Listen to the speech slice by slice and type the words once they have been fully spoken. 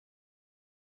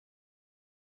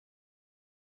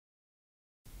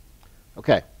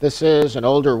Okay, this is an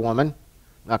older woman.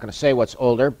 I'm not going to say what's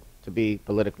older to be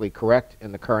politically correct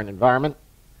in the current environment,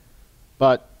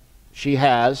 but she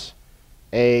has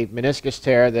a meniscus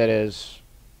tear that is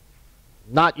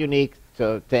not unique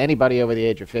to anybody over the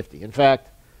age of 50. In fact,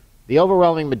 the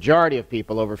overwhelming majority of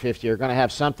people over 50 are going to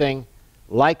have something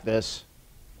like this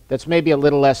that's maybe a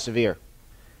little less severe.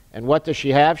 And what does she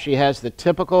have? She has the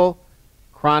typical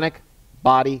chronic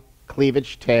body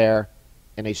cleavage tear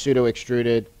in a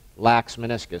pseudo-extruded lax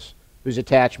meniscus, whose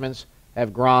attachments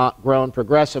have grown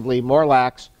progressively more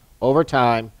lax over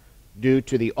time due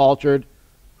to the altered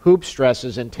hoop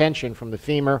stresses and tension from the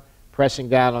femur pressing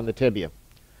down on the tibia.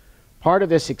 Part of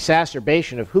this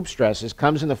exacerbation of hoop stresses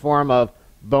comes in the form of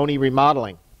bony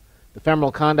remodeling. The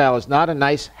femoral condyle is not a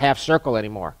nice half circle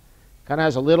anymore. It kind of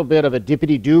has a little bit of a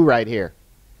dippity-doo right here.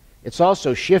 It's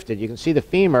also shifted. You can see the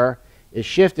femur is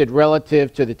shifted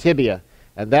relative to the tibia,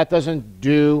 and that doesn't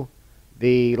do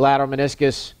the lateral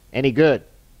meniscus any good.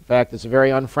 In fact, it's a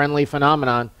very unfriendly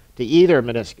phenomenon to either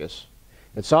meniscus.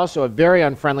 It's also a very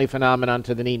unfriendly phenomenon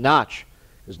to the knee notch,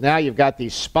 because now you've got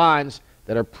these spines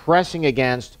that are pressing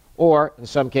against, or in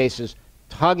some cases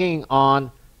tugging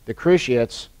on the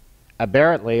cruciates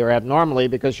aberrantly or abnormally,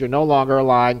 because you're no longer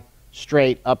aligned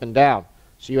straight up and down.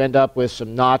 So you end up with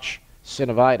some notch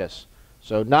synovitis.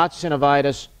 So notch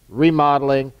synovitis,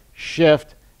 remodeling,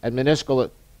 shift, and meniscal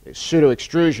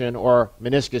pseudo-extrusion or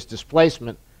meniscus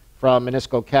displacement from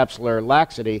meniscocapsular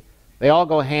laxity, they all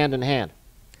go hand in hand.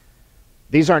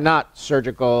 These are not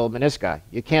surgical menisci.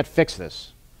 You can't fix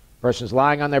this. Person's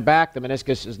lying on their back, the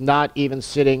meniscus is not even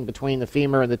sitting between the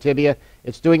femur and the tibia.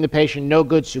 It's doing the patient no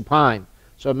good supine.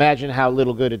 So imagine how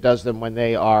little good it does them when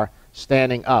they are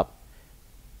standing up.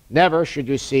 Never should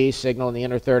you see signal in the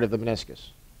inner third of the meniscus,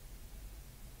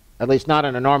 at least not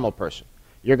in a normal person.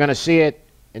 You're going to see it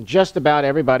in just about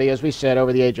everybody, as we said,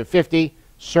 over the age of 50,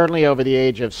 certainly over the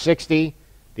age of 60.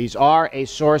 These are a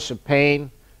source of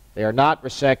pain. They are not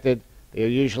resected. They are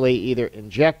usually either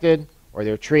injected or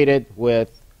they're treated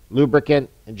with lubricant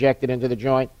injected into the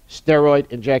joint, steroid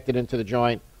injected into the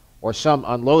joint, or some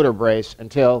unloader brace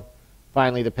until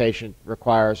finally the patient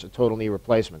requires a total knee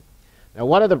replacement. Now,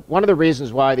 one of the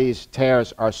reasons why these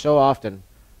tears are so often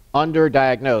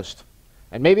underdiagnosed,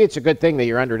 and maybe it's a good thing that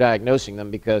you're underdiagnosing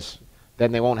them, because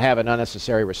then they won't have an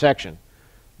unnecessary resection.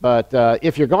 But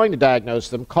if you're going to diagnose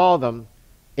them, call them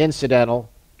incidental,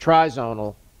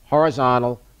 trizonal,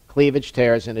 horizontal cleavage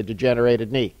tears in a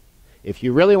degenerated knee. If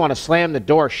you really want to slam the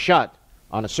door shut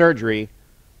on a surgery,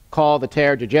 call the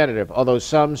tear degenerative, although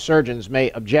some surgeons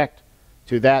may object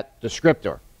to that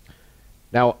descriptor.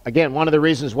 Now, again, one of the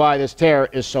reasons why this tear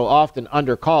is so often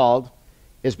undercalled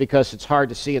is because it's hard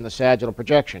to see in the sagittal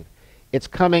projection. It's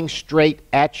coming straight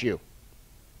at you,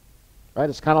 right?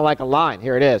 It's kind of like a line.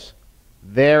 Here it is.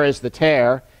 There is the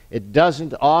tear. It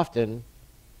doesn't often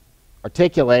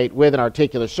articulate with an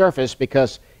articular surface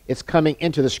because it's coming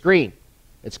into the screen.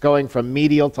 It's going from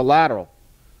medial to lateral.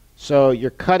 So you're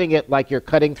cutting it like you're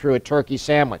cutting through a turkey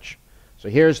sandwich. So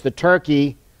here's the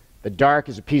turkey. The dark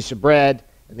is a piece of bread,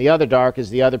 and the other dark is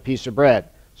the other piece of bread.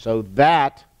 So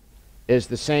that is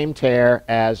the same tear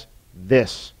as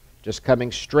this, just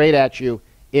coming straight at you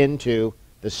into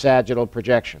the sagittal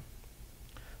projection.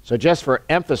 So just for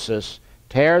emphasis,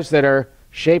 tears that are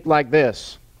shaped like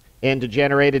this in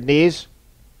degenerated knees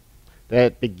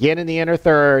that begin in the inner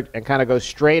third and kind of go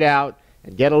straight out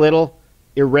and get a little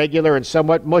irregular and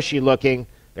somewhat mushy looking,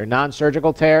 they're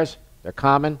non-surgical tears. They're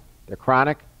common. They're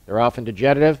chronic. They're often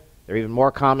degenerative. They're even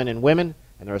more common in women,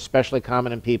 and they're especially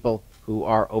common in people who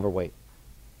are overweight.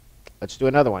 Let's do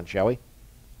another one, shall we?